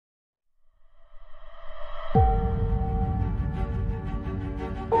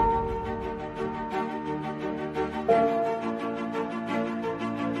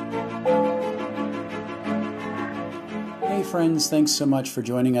friends. Thanks so much for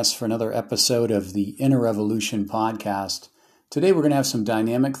joining us for another episode of the Inner Revolution podcast. Today, we're going to have some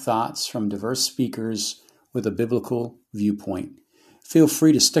dynamic thoughts from diverse speakers with a biblical viewpoint. Feel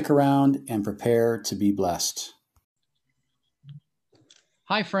free to stick around and prepare to be blessed.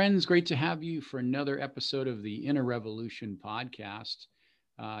 Hi, friends. Great to have you for another episode of the Inner Revolution podcast.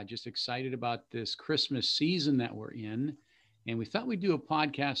 Just excited about this Christmas season that we're in. And we thought we'd do a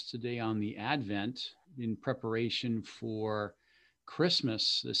podcast today on the Advent in preparation for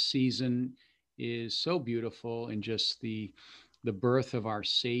Christmas. This season is so beautiful and just the birth of our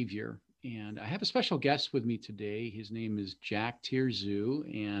Savior. And I have a special guest with me today. His name is Jack Terzue.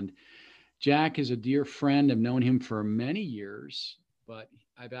 And Jack is a dear friend. I've known him for many years, but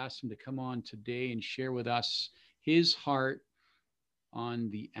I've asked him to come on today and share with us his heart on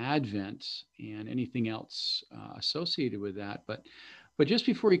the Advent and anything else associated with that. But just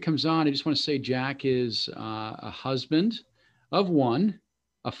before he comes on, I just want to say Jack is a husband of one,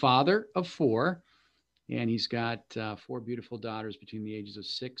 a father of four, and he's got four beautiful daughters between the ages of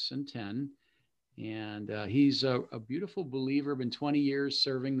 6 and 10. And he's a beautiful believer, been 20 years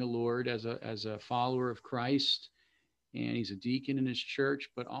serving the Lord as a follower of Christ. And he's a deacon in his church,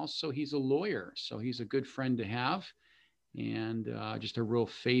 but also he's a lawyer. So he's a good friend to have and just a real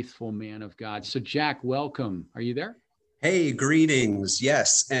faithful man of God. So Jack, welcome. Are you there? Hey, greetings.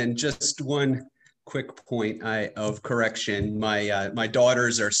 Yes. And just one quick point of correction. My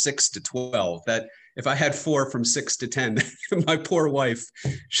daughters are 6 to 12. That if I had 4 from 6 to 10, my poor wife,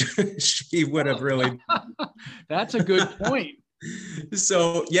 she would have really. That's a good point.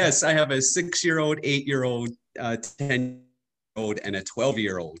 So yes, I have a 6-year-old, 8-year-old, 10-year-old, and a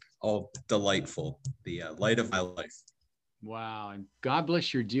 12-year-old. All delightful. The light of my life. Wow. And God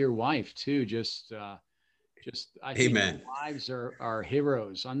bless your dear wife too. I think Amen. Wives are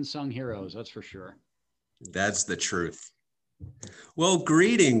heroes, unsung heroes. That's for sure. That's the truth. Well,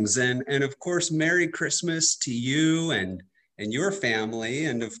 greetings and of course, Merry Christmas to you and your family,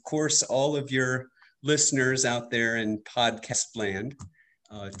 and of course, all of your listeners out there in podcast land.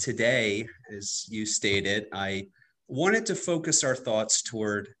 Today, as you stated, I wanted to focus our thoughts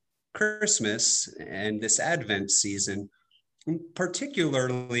toward Christmas and this Advent season,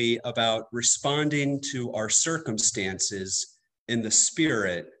 particularly about responding to our circumstances in the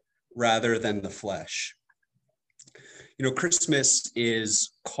spirit rather than the flesh. You know, Christmas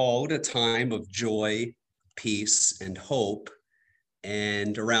is called a time of joy, peace, and hope.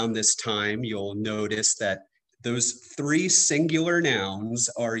 And around this time, you'll notice that those 3 singular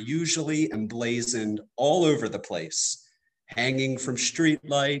nouns are usually emblazoned all over the place, hanging from street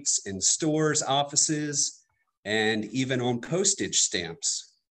lights, in stores, offices, and even on postage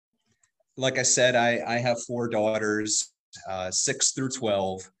stamps. Like I said, I have 4 daughters, 6 through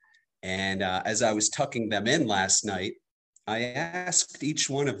 12. And as I was tucking them in last night, I asked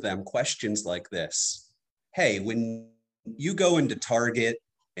each one of them questions like this. Hey, when you go into Target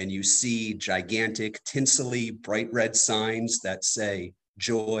and you see gigantic, tinsely, bright red signs that say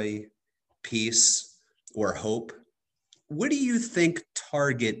joy, peace, or hope, what do you think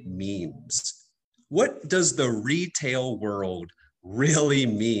Target means? What does the retail world really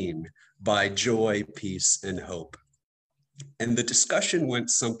mean by joy, peace, and hope? And the discussion went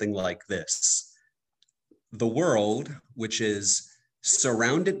something like this. The world, which is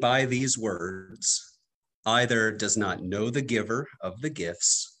surrounded by these words, either does not know the giver of the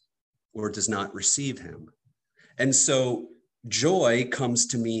gifts or does not receive him. And so joy comes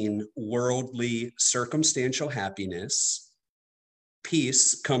to mean worldly, circumstantial happiness.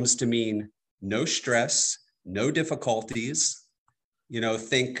 Peace comes to mean no stress, no difficulties. You know,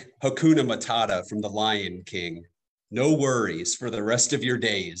 think Hakuna Matata from The Lion King. No worries for the rest of your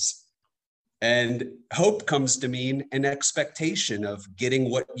days. And hope comes to mean an expectation of getting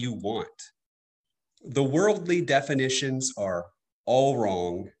what you want. The worldly definitions are all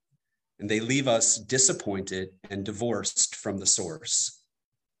wrong, and they leave us disappointed and divorced from the source.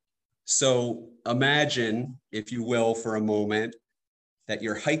 So imagine, if you will, for a moment, that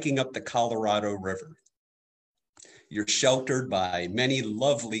you're hiking up the Colorado River. You're sheltered by many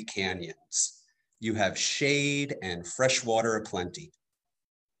lovely canyons. You have shade and fresh water aplenty.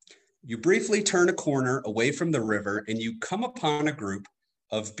 You briefly turn a corner away from the river and you come upon a group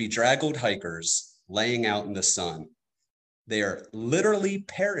of bedraggled hikers laying out in the sun. They are literally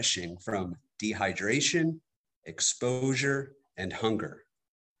perishing from dehydration, exposure, and hunger.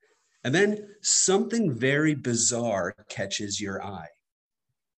 And then something very bizarre catches your eye.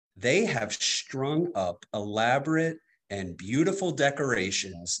 They have strung up elaborate and beautiful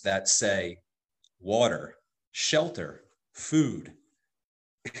decorations that say water, shelter, food.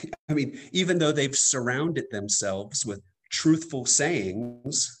 I mean, even though they've surrounded themselves with truthful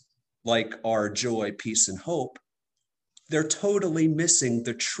sayings like our joy, peace, and hope, they're totally missing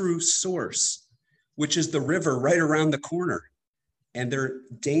the true source, which is the river right around the corner. And they're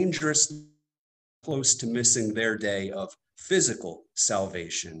dangerously close to missing their day of physical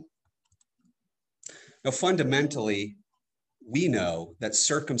salvation. Now, fundamentally, we know that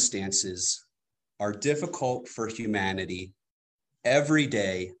circumstances are difficult for humanity every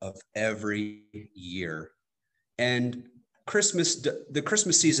day of every year. And the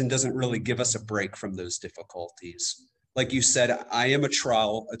Christmas season doesn't really give us a break from those difficulties. Like you said, I am a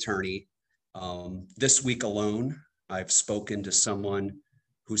trial attorney. This week alone, I've spoken to someone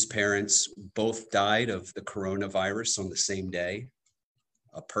whose parents both died of the coronavirus on the same day.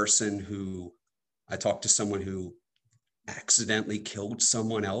 I talked to someone who accidentally killed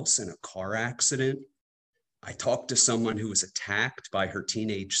someone else in a car accident. I talked to someone who was attacked by her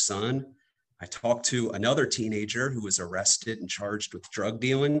teenage son. I talked to another teenager who was arrested and charged with drug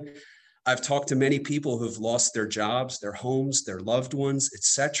dealing. I've talked to many people who've lost their jobs, their homes, their loved ones,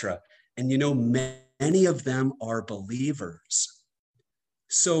 etc. And many of them are believers.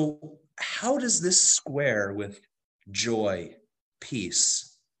 So how does this square with joy,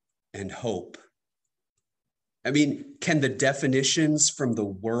 peace, and hope? I mean, can the definitions from the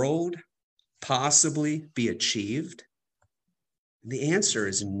world possibly be achieved? The answer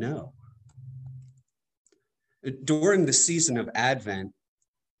is no. During the season of Advent,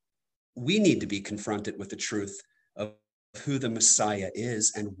 we need to be confronted with the truth of who the Messiah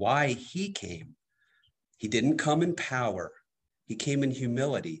is and why he came. He didn't come in power. He came in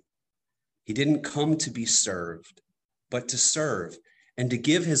humility. He didn't come to be served, but to serve and to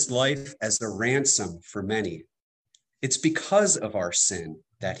give his life as a ransom for many. It's because of our sin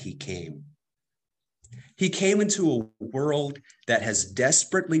that he came. He came into a world that has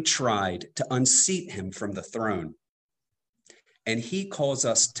desperately tried to unseat him from the throne. And he calls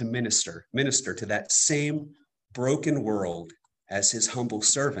us to minister to that same broken world as his humble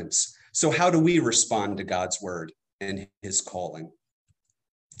servants. So how do we respond to God's word and his calling?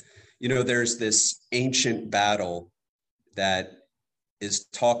 There's this ancient battle that is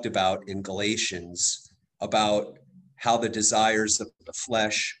talked about in Galatians about how the desires of the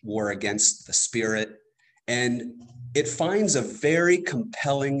flesh war against the spirit. And it finds a very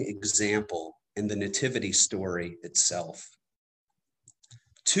compelling example in the nativity story itself.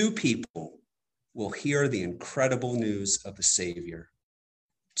 Two people will hear the incredible news of the Savior.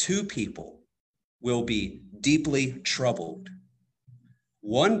 Two people will be deeply troubled.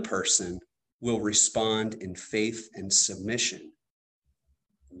 One person will respond in faith and submission.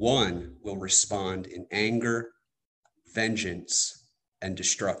 One will respond in anger, vengeance, and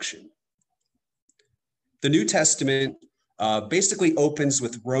destruction. The New Testament basically opens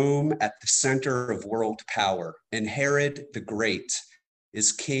with Rome at the center of world power, and Herod the Great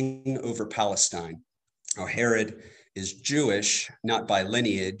is king over Palestine. Now, Herod is Jewish, not by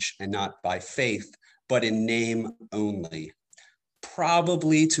lineage and not by faith, but in name only,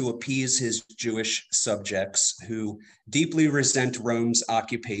 probably to appease his Jewish subjects who deeply resent Rome's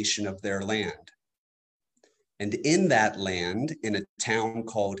occupation of their land. And in that land, in a town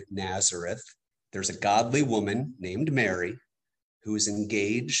called Nazareth, there's a godly woman named Mary who is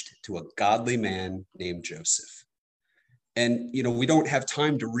engaged to a godly man named Joseph. And, we don't have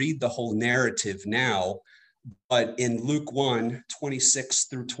time to read the whole narrative now, but in Luke 1, 26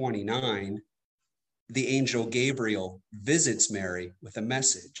 through 29, the angel Gabriel visits Mary with a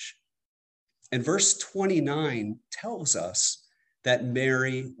message. And verse 29 tells us that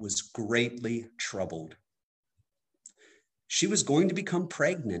Mary was greatly troubled. She was going to become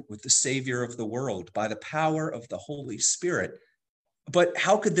pregnant with the Savior of the world by the power of the Holy Spirit. But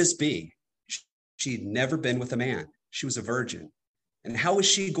how could this be? She'd never been with a man. She was a virgin. And how was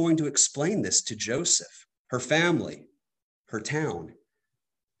she going to explain this to Joseph, her family, her town?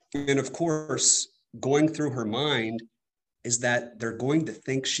 And of course, going through her mind is that they're going to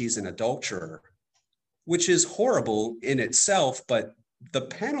think she's an adulterer, which is horrible in itself, but the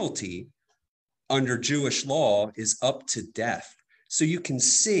penalty under Jewish law is up to death. So you can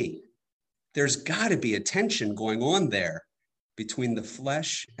see there's got to be a tension going on there between the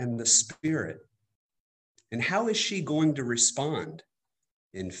flesh and the spirit. And how is she going to respond?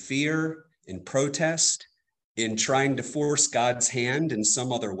 In fear, in protest, in trying to force God's hand in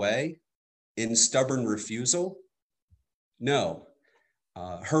some other way, in stubborn refusal? No.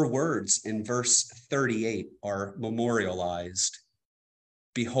 Her words in verse 38 are memorialized.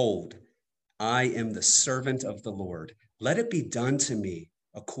 Behold, I am the servant of the Lord. Let it be done to me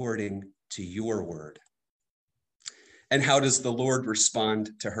according to your word. And how does the Lord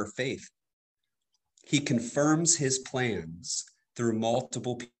respond to her faith? He confirms his plans through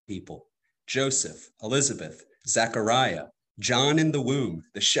multiple people: Joseph, Elizabeth, Zechariah, John in the womb,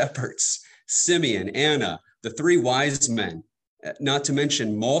 the shepherds, Simeon, Anna, the three wise men, not to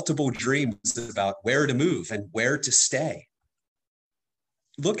mention multiple dreams about where to move and where to stay.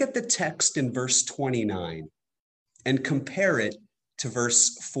 Look at the text in verse 29 and compare it to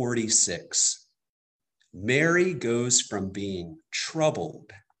verse 46. Mary goes from being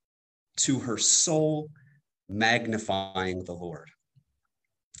troubled to her soul magnifying the Lord.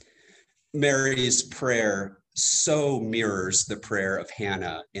 Mary's prayer so mirrors the prayer of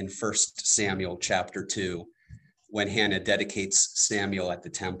Hannah in 1 Samuel chapter 2, when Hannah dedicates Samuel at the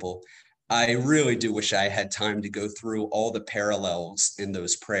temple. I really do wish I had time to go through all the parallels in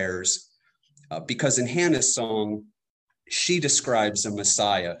those prayers, because in Hannah's song, she describes a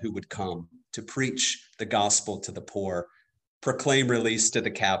Messiah who would come to preach the gospel to the poor, proclaim release to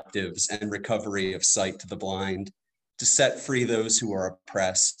the captives and recovery of sight to the blind, to set free those who are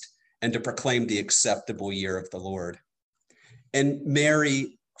oppressed, and to proclaim the acceptable year of the Lord. And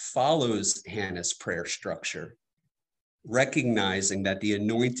Mary follows Hannah's prayer structure, recognizing that the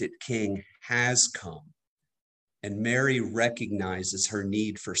anointed king has come. And Mary recognizes her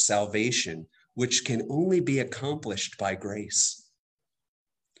need for salvation, which can only be accomplished by grace.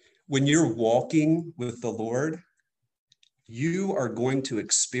 When you're walking with the Lord, you are going to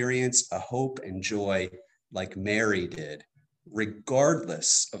experience a hope and joy like Mary did,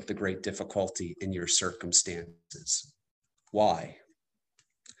 regardless of the great difficulty in your circumstances. Why?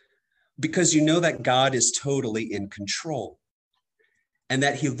 Because you know that God is totally in control and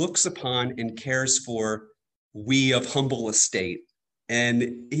that he looks upon and cares for we of humble estate,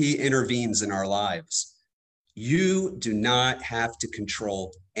 and he intervenes in our lives. You do not have to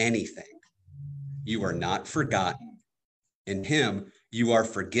control anything. You are not forgotten. In him, you are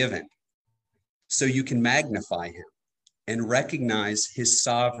forgiven. So you can magnify him and recognize his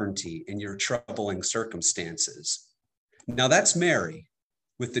sovereignty in your troubling circumstances. Now that's Mary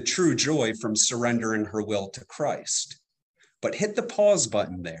with the true joy from surrendering her will to Christ. But hit the pause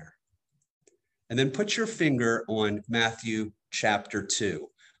button there and then put your finger on Matthew chapter 2.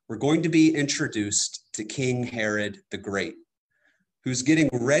 We're going to be introduced to King Herod the Great, who's getting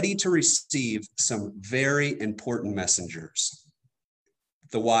ready to receive some very important messengers,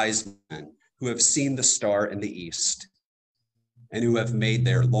 the wise men who have seen the star in the east and who have made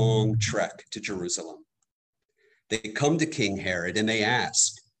their long trek to Jerusalem. They come to King Herod and they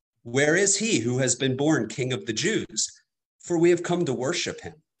ask, "Where is he who has been born King of the Jews? For we have come to worship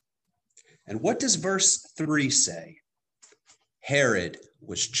him." And what does verse 3 say? Herod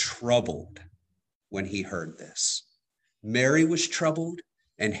was troubled when he heard this. Mary was troubled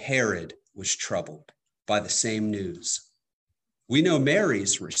and Herod was troubled by the same news. We know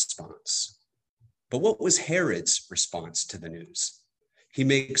Mary's response, but what was Herod's response to the news? He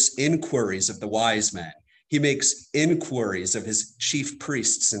makes inquiries of the wise men. He makes inquiries of his chief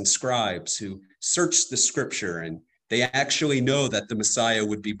priests and scribes who searched the scripture, and they actually know that the Messiah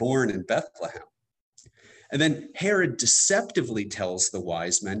would be born in Bethlehem. And then Herod deceptively tells the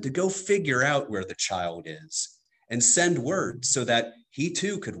wise men to go figure out where the child is and send word so that he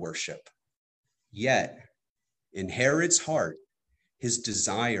too could worship. Yet, in Herod's heart, his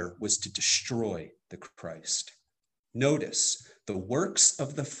desire was to destroy the Christ. Notice, the works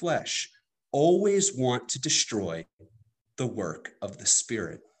of the flesh always want to destroy the work of the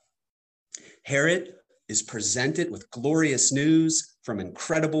Spirit. Herod is presented with glorious news from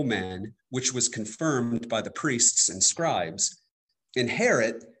incredible men, which was confirmed by the priests and scribes. And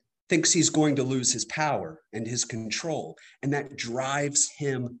Herod thinks he's going to lose his power and his control, and that drives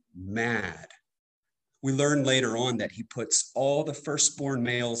him mad. We learn later on that he puts all the firstborn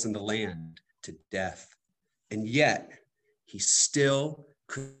males in the land to death, and yet he still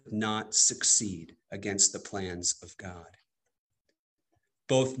could not succeed against the plans of God.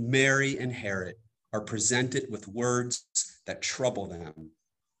 Both Mary and Herod are presented with words that trouble them,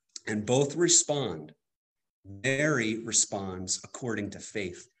 and both respond. Mary responds according to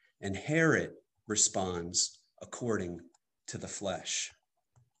faith, and Herod responds according to the flesh.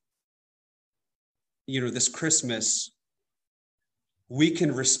 You know, this Christmas, we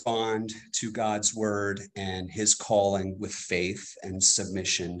can respond to God's word and his calling with faith and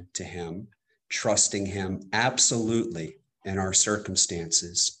submission to him, trusting him absolutely in our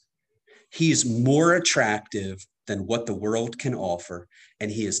circumstances. He is more attractive than what the world can offer,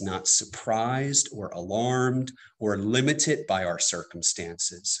 and he is not surprised or alarmed or limited by our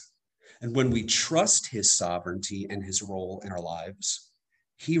circumstances. And when we trust his sovereignty and his role in our lives,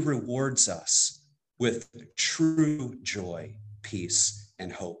 he rewards us with true joy, peace,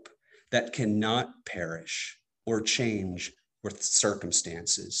 and hope that cannot perish or change with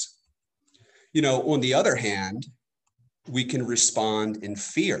circumstances. On the other hand, we can respond in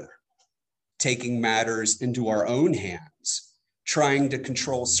fear, taking matters into our own hands, trying to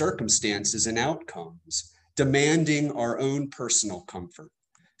control circumstances and outcomes, demanding our own personal comfort,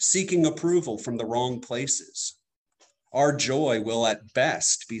 seeking approval from the wrong places. Our joy will at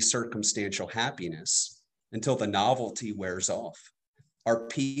best be circumstantial happiness until the novelty wears off. Our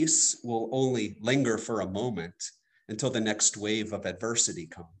peace will only linger for a moment until the next wave of adversity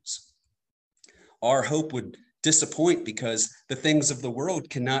comes. Our hope would disappoint because the things of the world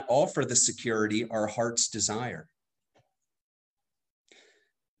cannot offer the security our hearts desire.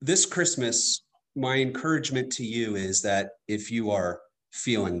 This Christmas, my encouragement to you is that if you are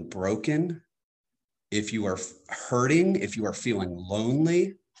feeling broken, if you are hurting, if you are feeling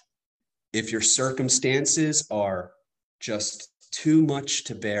lonely, if your circumstances are just too much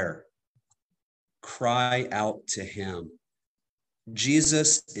to bear, cry out to him.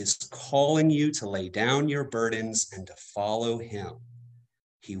 Jesus is calling you to lay down your burdens and to follow him.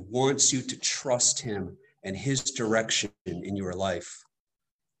 He wants you to trust him and his direction in your life.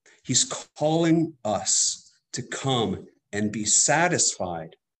 He's calling us to come and be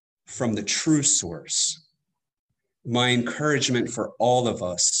satisfied from the true source. My encouragement for all of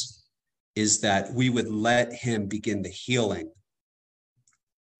us is that we would let him begin the healing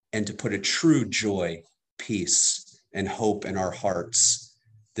and to put a true joy, peace, and hope in our hearts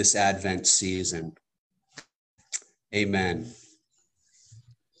this Advent season. Amen.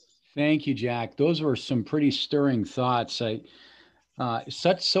 Thank you, Jack. Those were some pretty stirring thoughts.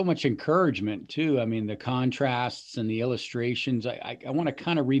 So much encouragement too. I mean, the contrasts and the illustrations. I want to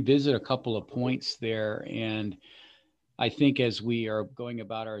kind of revisit a couple of points there. And I think as we are going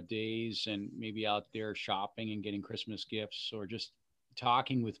about our days and maybe out there shopping and getting Christmas gifts, or just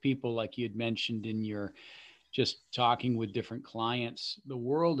talking with people like you had mentioned in your, just talking with different clients, the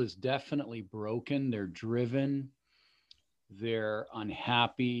world is definitely broken. They're driven, they're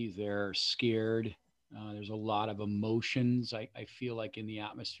unhappy, they're scared. There's a lot of emotions, I feel like, in the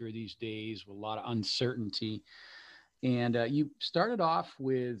atmosphere these days, with a lot of uncertainty. And you started off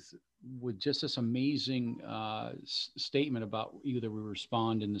with just this amazing statement about either we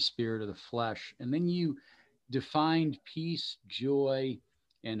respond in the spirit or the flesh. And then you defined peace, joy,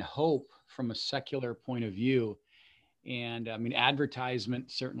 and hope from a secular point of view. And I mean, advertisement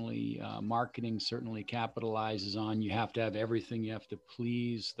certainly, marketing certainly capitalizes on, you have to have everything, you have to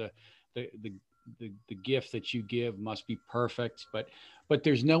please, the gift that you give must be perfect, but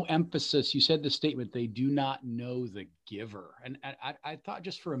there's no emphasis. You said the statement, they do not know the giver. And I thought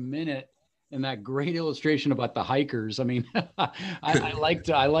just for a minute, in that great illustration about the hikers, I mean, I like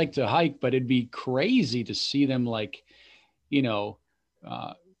to hike, but it'd be crazy to see them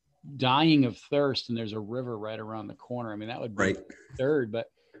dying of thirst and there's a river right around the corner. I mean, that would be absurd. But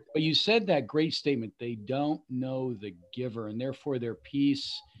you said that great statement, they don't know the giver, and therefore their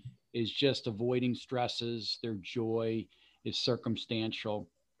peace is just avoiding stresses. Their joy is circumstantial,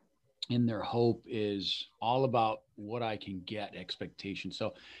 and their hope is all about what I can get, expectation.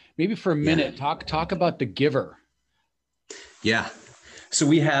 So maybe for a minute, talk about the giver. Yeah. So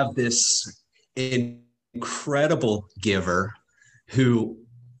we have this incredible giver who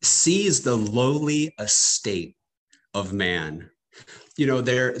sees the lowly estate of man.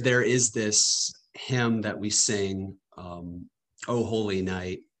 There is this hymn that we sing, "O Holy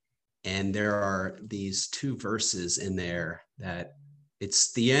Night," and there are these two verses in there that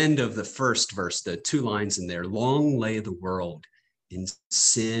it's the end of the first verse, the two lines in there: "Long lay the world in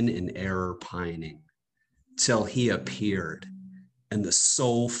sin and error pining, till he appeared, and the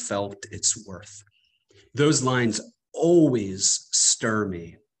soul felt its worth." Those lines always stir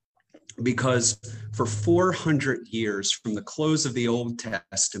me, because for 400 years, from the close of the Old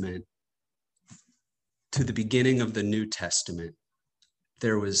Testament to the beginning of the New Testament,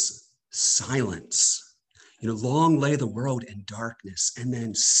 there was silence. Long lay the world in darkness, and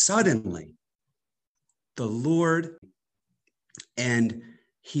then suddenly the Lord, and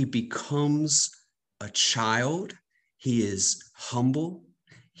he becomes a child. He is humble.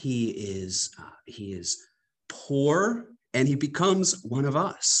 He is poor, and he becomes one of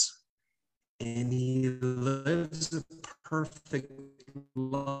us. And he lives a perfect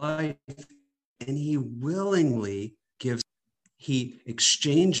life, and he willingly gives, he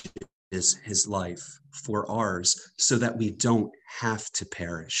exchanges his life for ours so that we don't have to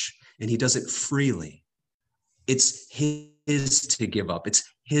perish. And he does it freely. It's his to give up. It's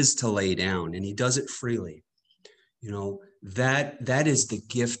his to lay down, and he does it freely. That is the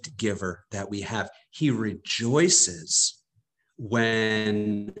gift giver that we have. He rejoices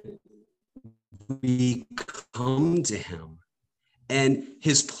when we come to him, and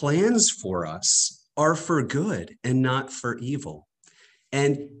his plans for us are for good and not for evil.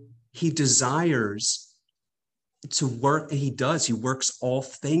 And he desires to work, and he does, he works all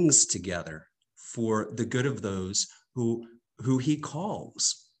things together for the good of those who he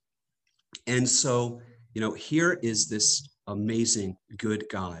calls. And so, here is this amazing good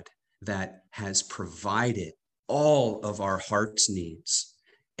God that has provided all of our heart's needs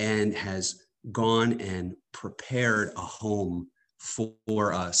and has gone and prepared a home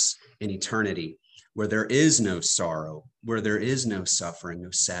for us in eternity, where there is no sorrow, where there is no suffering,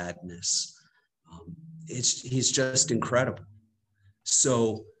 no sadness. He's just incredible.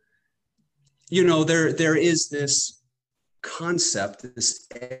 So, there is this concept, this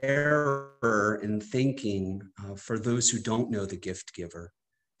error in thinking for those who don't know the gift giver,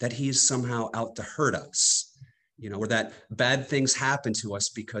 that he is somehow out to hurt us, or that bad things happen to us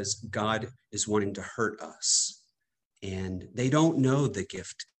because God is wanting to hurt us. And they don't know the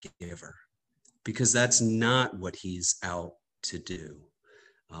gift giver, because that's not what he's out to do.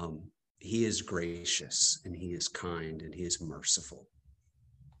 He is gracious, and he is kind, and he is merciful.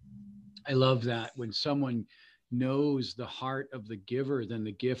 I love that. When someone knows the heart of the giver, then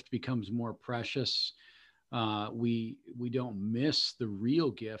the gift becomes more precious. We don't miss the real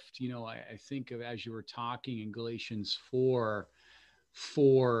gift. I think of, as you were talking in Galatians 4,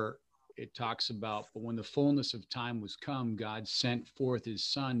 it talks about, but when the fullness of time was come, God sent forth his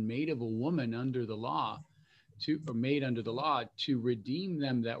son, made of a woman under the law, to redeem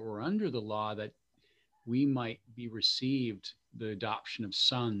them that were under the law, that we might be received the adoption of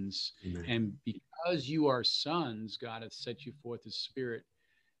sons. Amen. And because you are sons, God hath set you forth his spirit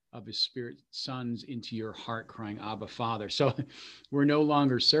sons into your heart, crying, Abba, Father. So we're no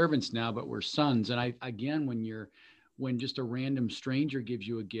longer servants now, but we're sons. And when just a random stranger gives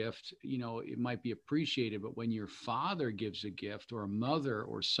you a gift, it might be appreciated, but when your father gives a gift, or a mother,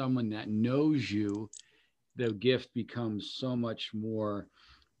 or someone that knows you, the gift becomes so much more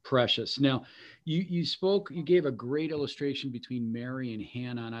precious. Now, you gave a great illustration between Mary and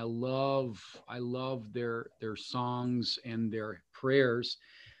Hannah, and I love their songs and their prayers.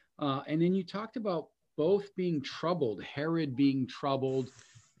 And then you talked about both being troubled, Herod being troubled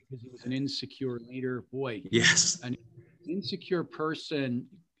because he was an insecure leader. Boy, yes, an insecure person.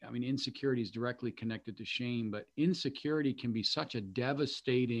 Insecurity is directly connected to shame, but insecurity can be such a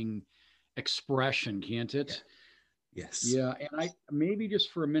devastating expression, can't it? Yeah. Yes. Yeah. And maybe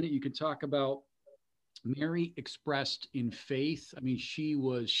just for a minute, you could talk about Mary expressed in faith. She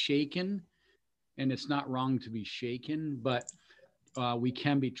was shaken, and it's not wrong to be shaken, but we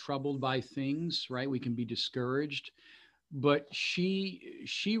can be troubled by things, right? We can be discouraged, but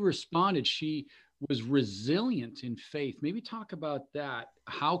she responded. She was resilient in faith. Maybe talk about that.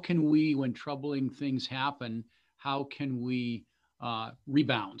 How can we, when troubling things happen, how can we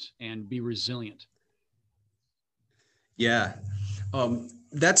rebound and be resilient? Yeah,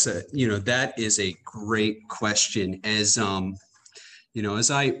 that is a great question. As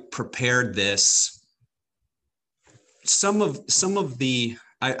I prepared this, some of the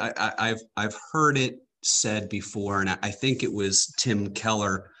I've heard it said before, and I think it was Tim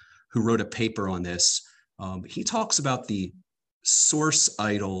Keller who wrote a paper on this. He talks about the source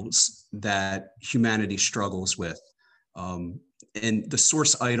idols that humanity struggles with, and the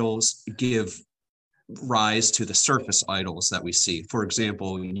source idols give rise to the surface idols that we see. For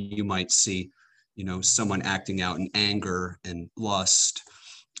example, you might see, someone acting out in anger and lust,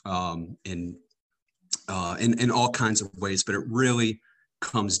 in all kinds of ways. But it really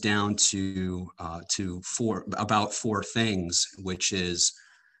comes down to about four things, which is,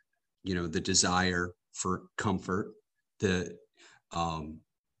 the desire for comfort, the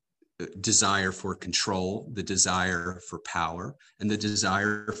desire for control, the desire for power, and the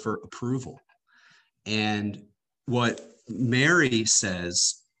desire for approval. And what Mary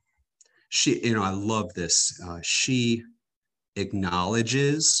says, I love this. She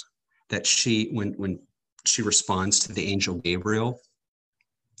acknowledges that when she responds to the angel Gabriel,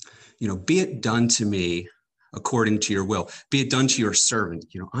 be it done to me according to your will, be it done to your servant.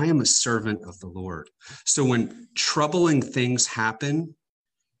 I am a servant of the Lord. So when troubling things happen,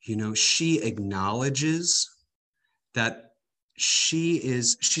 she acknowledges that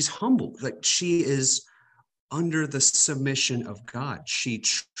she's humble, like she is under the submission of God. She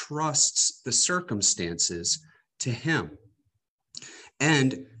trusts the circumstances to him.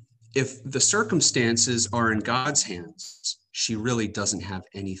 And if the circumstances are in God's hands, she really doesn't have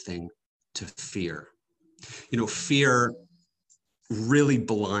anything to fear. Fear really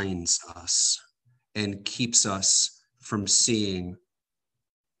blinds us and keeps us from seeing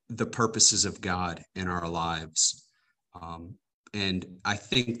the purposes of God in our lives. And I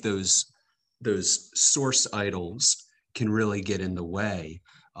think those source idols can really get in the way.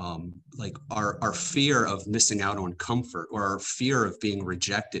 Like our fear of missing out on comfort, or our fear of being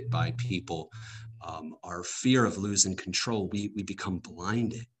rejected by people, our fear of losing control, we become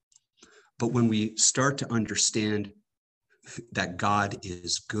blinded. But when we start to understand that God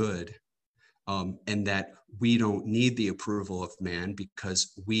is good, and that we don't need the approval of man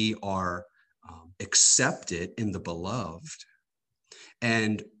because we are accepted in the beloved,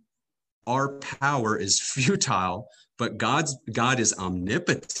 and our power is futile, but God is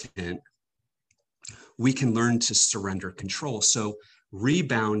omnipotent, we can learn to surrender control. So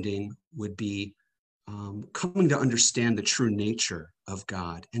rebounding would be coming to understand the true nature of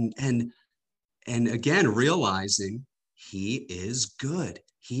God, and again realizing he is good.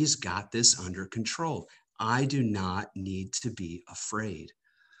 He's got this under control. I do not need to be afraid.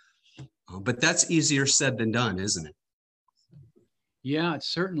 But that's easier said than done, isn't it? Yeah, it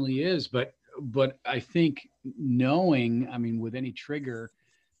certainly is. But I think knowing, I mean, with any trigger,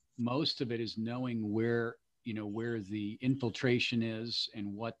 most of it is knowing where, where the infiltration is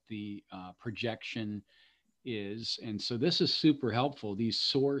and what the projection is. And so this is super helpful, these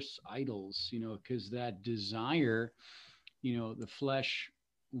source idols, because that desire, the flesh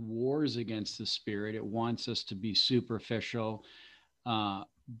wars against the spirit. It wants us to be superficial,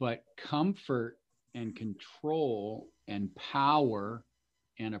 but comfort and control and power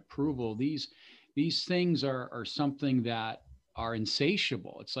and approval, these things are something that are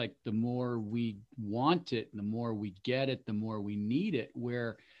insatiable. It's like the more we want it, the more we get it, the more we need it,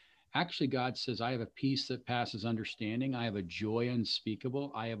 where actually God says, I have a peace that passes understanding. I have a joy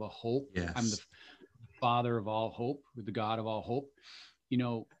unspeakable. I have a hope. Yes. I'm the Father of all hope, the God of all hope.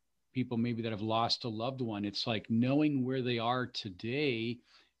 People maybe that have lost a loved one, it's like knowing where they are today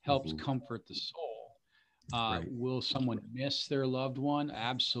helps comfort the soul. Right. Will someone miss their loved one?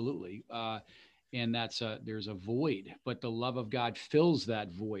 Absolutely. And there's a void, but the love of God fills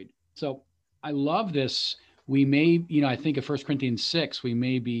that void. So I love this. We may, I think of 1 Corinthians 6, we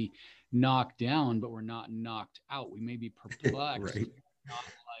may be knocked down, but we're not knocked out. We may be perplexed. Right. Not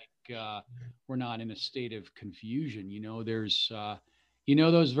like we're not in a state of confusion. There's,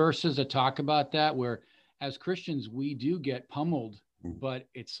 those verses that talk about that, where as Christians, we do get pummeled, but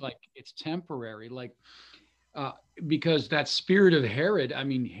it's like, it's temporary. Like, because that spirit of Herod,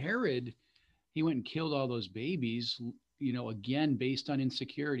 Herod, he went and killed all those babies, again, based on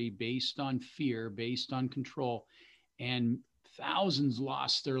insecurity, based on fear, based on control, and thousands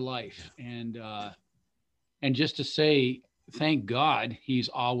lost their life. And just to say, thank God, he's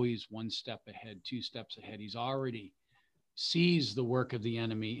always one step ahead, two steps ahead. He's already sees the work of the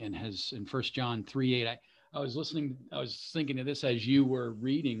enemy and has, in 1 John 3:8, I was thinking of this as you were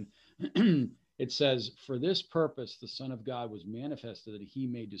reading. It says, for this purpose, the Son of God was manifested that he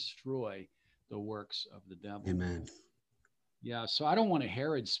may destroy the works of the devil. Amen. Yeah. So I don't want a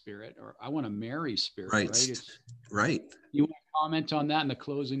Herod spirit, or I want a Mary spirit. Right. Right. You want to comment on that in the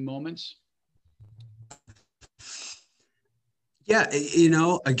closing moments? Yeah.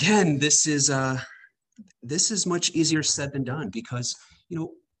 Again, this is much easier said than done, because,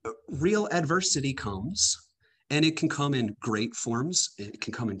 real adversity comes, and it can come in great forms. It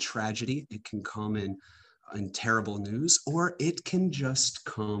can come in tragedy. It can come in terrible news, or it can just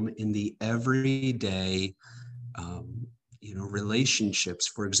come in the everyday, relationships.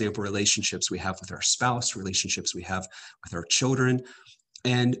 For example, relationships we have with our spouse, relationships we have with our children.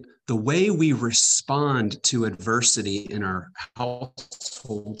 And the way we respond to adversity in our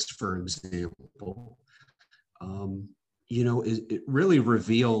households, for example, it really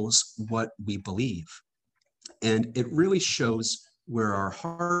reveals what we believe. And it really shows where our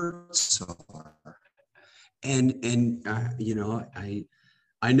hearts are. And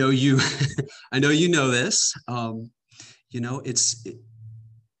I know you, I know you know this.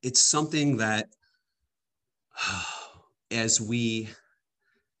 It's something that as we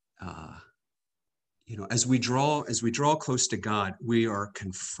draw close to God, we are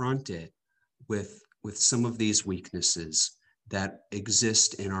confronted with some of these weaknesses that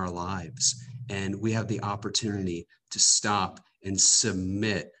exist in our lives. And we have the opportunity to stop and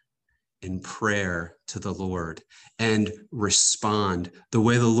submit in prayer to the Lord and respond the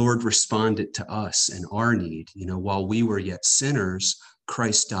way the Lord responded to us and our need. While we were yet sinners,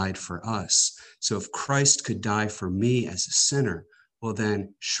 Christ died for us. So if Christ could die for me as a sinner, well,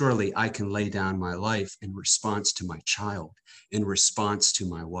 then surely I can lay down my life in response to my child, in response to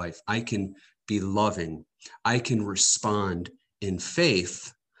my wife. I can be loving. I can respond in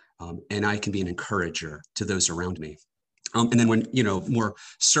faith, and I can be an encourager to those around me. And then when,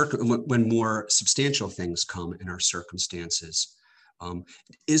 when more substantial things come in our circumstances, um,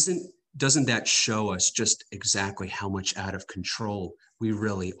 doesn't that show us just exactly how much out of control we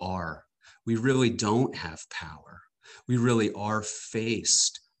really are? We really don't have power. We really are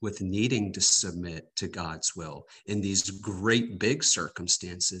faced with needing to submit to God's will in these great big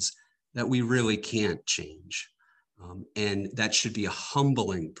circumstances that we really can't change. And that should be a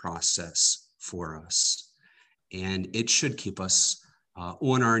humbling process for us. And it should keep us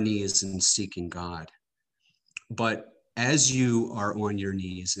on our knees and seeking God. But as you are on your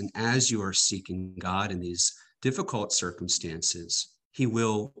knees and as you are seeking God in these difficult circumstances, he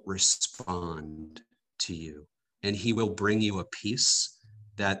will respond to you, and he will bring you a peace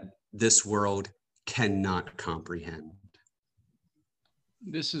that this world cannot comprehend.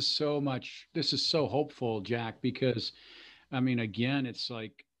 This is so hopeful, Jack, because I mean, again, it's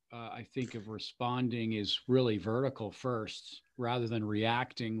like I think of responding is really vertical first rather than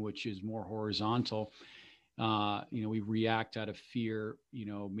reacting, which is more horizontal. We react out of fear.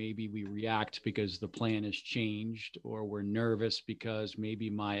 Maybe we react because the plan has changed, or we're nervous because maybe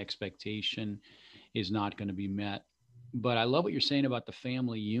my expectation is not going to be met. But I love what you're saying about the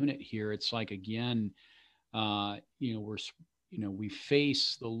family unit here. It's like, again, we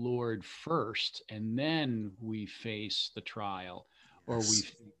face the Lord first, and then we face the trial, or we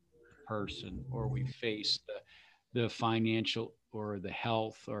face the person, or we face the financial or the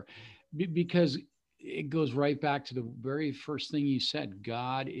health, or because it goes right back to the very first thing you said.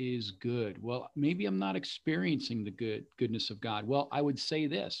 God is good. Well, maybe I'm not experiencing the goodness of God. Well, I would say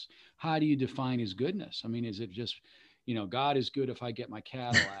this: how do you define his goodness? I mean, is it just, God is good if I get my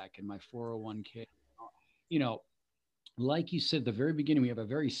Cadillac and my 401k? You know, like you said at the very beginning, we have a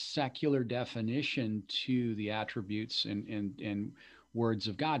very secular definition to the attributes and words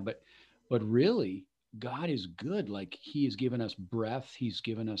of God, but really, God is good. Like, he has given us breath, he's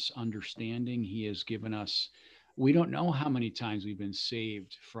given us understanding, he has given us. We don't know how many times we've been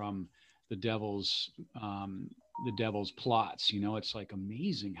saved from the devil's um, the devil's plots. It's like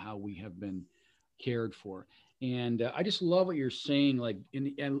amazing how we have been cared for. And I just love what you're saying. Like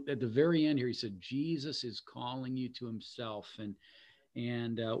at the very end here, he said, Jesus is calling you to himself.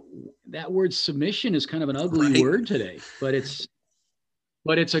 And that word submission is kind of an ugly Right. word today, but it's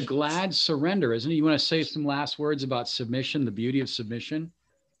a glad surrender, isn't it? You want to say some last words about submission, the beauty of submission?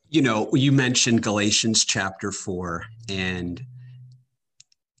 You mentioned Galatians chapter 4, and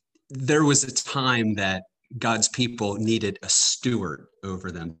there was a time that God's people needed a steward over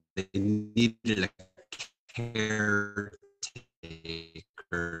them. They needed a caretaker.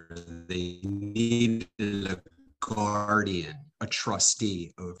 They needed a guardian, a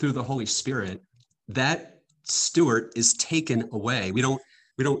trustee. Through the Holy Spirit, that steward is taken away. We don't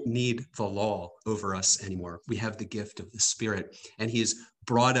need the law over us anymore. We have the gift of the Spirit, and he's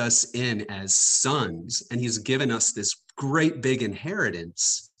brought us in as sons, and he's given us this great big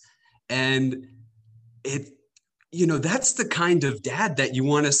inheritance. And that's the kind of dad that you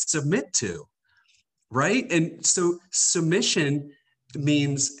want to submit to, right? And so submission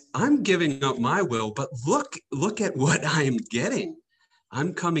means I'm giving up my will, but look at what I'm getting.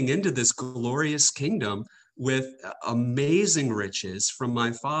 I'm coming into this glorious kingdom with amazing riches from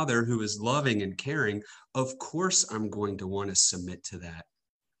my Father who is loving and caring. Of course, I'm going to want to submit to that.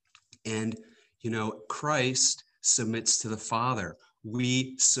 And, Christ submits to the Father.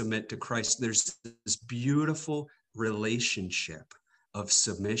 We submit to Christ. There's this beautiful relationship of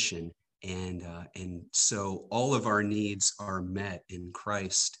submission. And so all of our needs are met in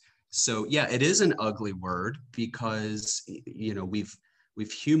Christ. So yeah, it is an ugly word because we've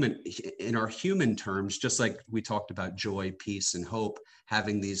in our human terms, just like we talked about joy, peace, and hope,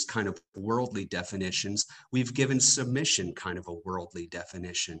 having these kind of worldly definitions, we've given submission kind of a worldly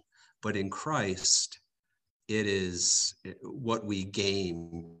definition. But in Christ, what we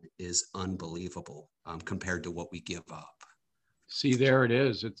gain is unbelievable compared to what we give up. See, there it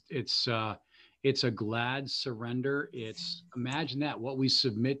is. It's a glad surrender. Imagine that, what we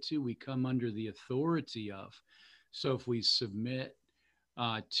submit to, we come under the authority of. So if we submit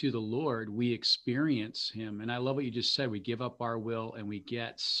to the Lord, we experience him. And I love what you just said. We give up our will and we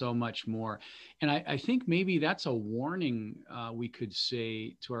get so much more. And I think maybe that's a warning we could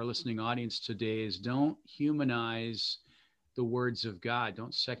say to our listening audience today is don't humanize the words of God.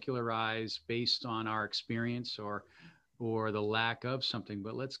 Don't secularize based on our experience or the lack of something,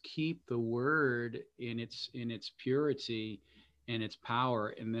 but let's keep the word in its purity and its power.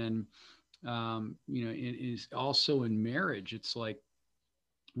 And then it is also in marriage. It's like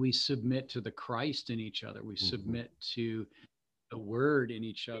we submit to the Christ in each other. We submit to the word in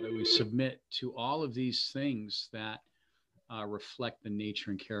each other. We submit to all of these things that reflect the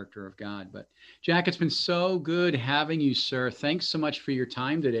nature and character of God. But Jack, it's been so good having you, sir. Thanks so much for your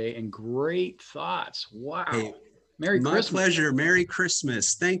time today and great thoughts. Wow. Hey, Merry Christmas. My pleasure. Merry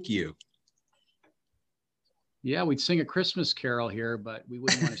Christmas. Thank you. Yeah, we'd sing a Christmas carol here, but we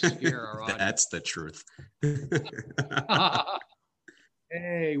wouldn't want to scare our audience. That's the truth.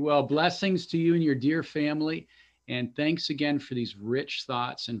 Hey, well, blessings to you and your dear family. And thanks again for these rich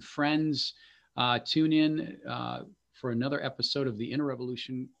thoughts. And friends, tune in for another episode of the Inner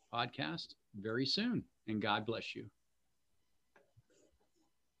Revolution podcast very soon. And God bless you.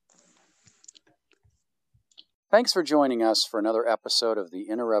 Thanks for joining us for another episode of the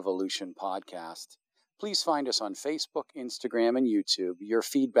Inner Revolution podcast. Please find us on Facebook, Instagram, and YouTube. Your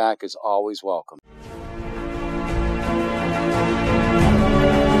feedback is always welcome.